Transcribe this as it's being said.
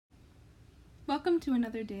Welcome to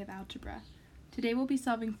another day of algebra. Today we'll be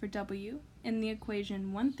solving for w in the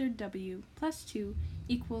equation 1/3 w plus 2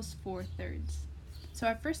 equals 4/3. So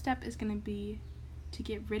our first step is going to be to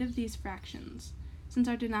get rid of these fractions. Since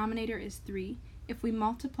our denominator is 3, if we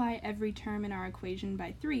multiply every term in our equation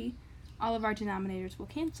by 3, all of our denominators will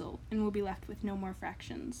cancel and we'll be left with no more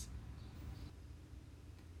fractions.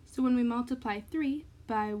 So when we multiply 3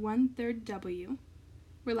 by 1/3 w,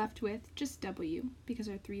 we're left with just w because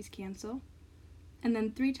our 3's cancel. And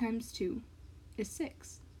then 3 times 2 is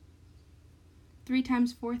 6. 3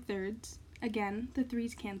 times 4/3, again, the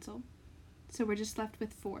 3's cancel, so we're just left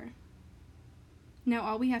with 4. Now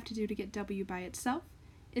all we have to do to get w by itself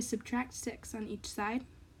is subtract 6 on each side,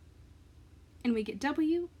 and we get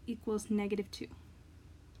w equals -2.